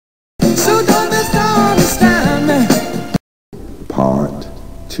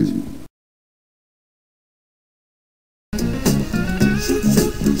2.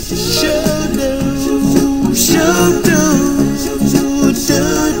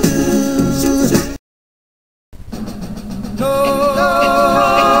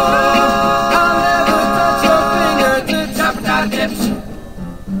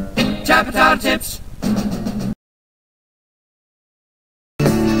 Tips.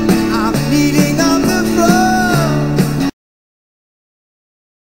 I'm kneeling on the floor.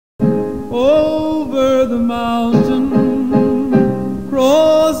 Over the mountain,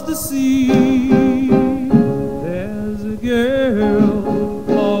 across the sea, there's a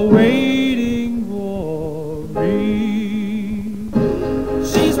girl waiting for me.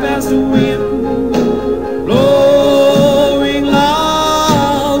 She's past the wind, blowing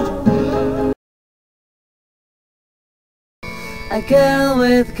loud. A girl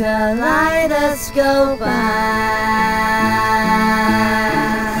with kaleidoscope eyes.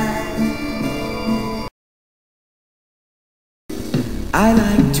 I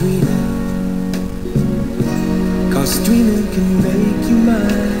like dreaming, 'cause dreaming can make you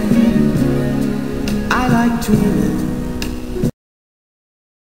mine. I like dreaming.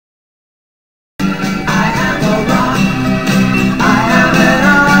 I am a rock, I am an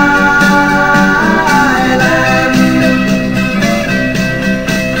island.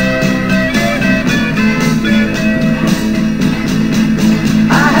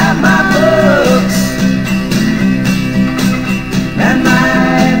 I have my books and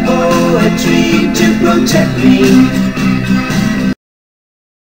my poetry to protect me.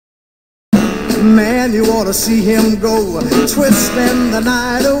 Man, you ought to see him go, twisting the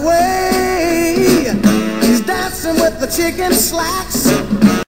night away. He's dancing with the chicken slacks.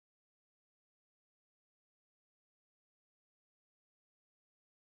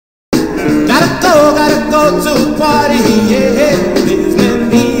 Gotta go to the party, yeah. Please lend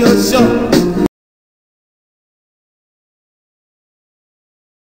me your show.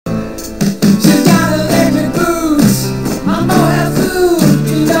 She's got electric boots, I'm no have food.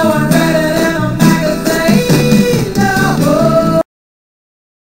 You know I'm better than a magazine. No.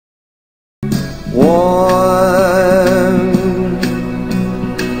 Warm,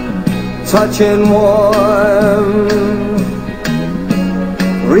 touching warm,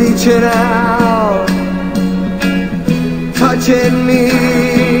 reaching out, touching me,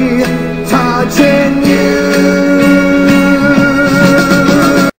 touching you.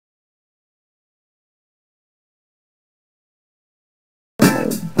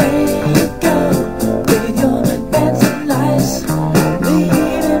 Wake up with your dancing lights, the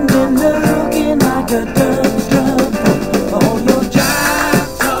evening looking like a dump truck. All your jive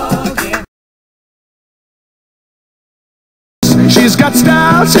talking. She's got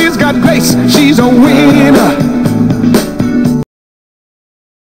style, she's got grace, she's a winner.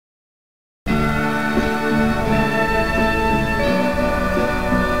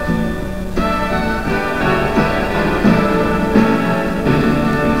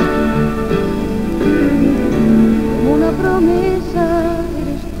 Una promesa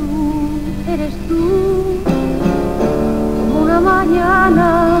eres tú, como una mañana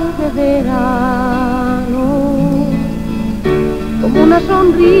de verano, como una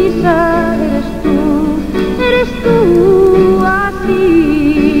sonrisa eres tú,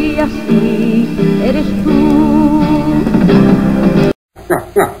 así, así, eres tú.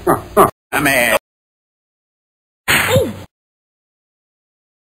 Amén.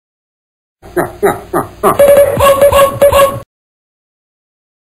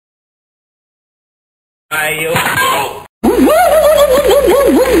 Ay,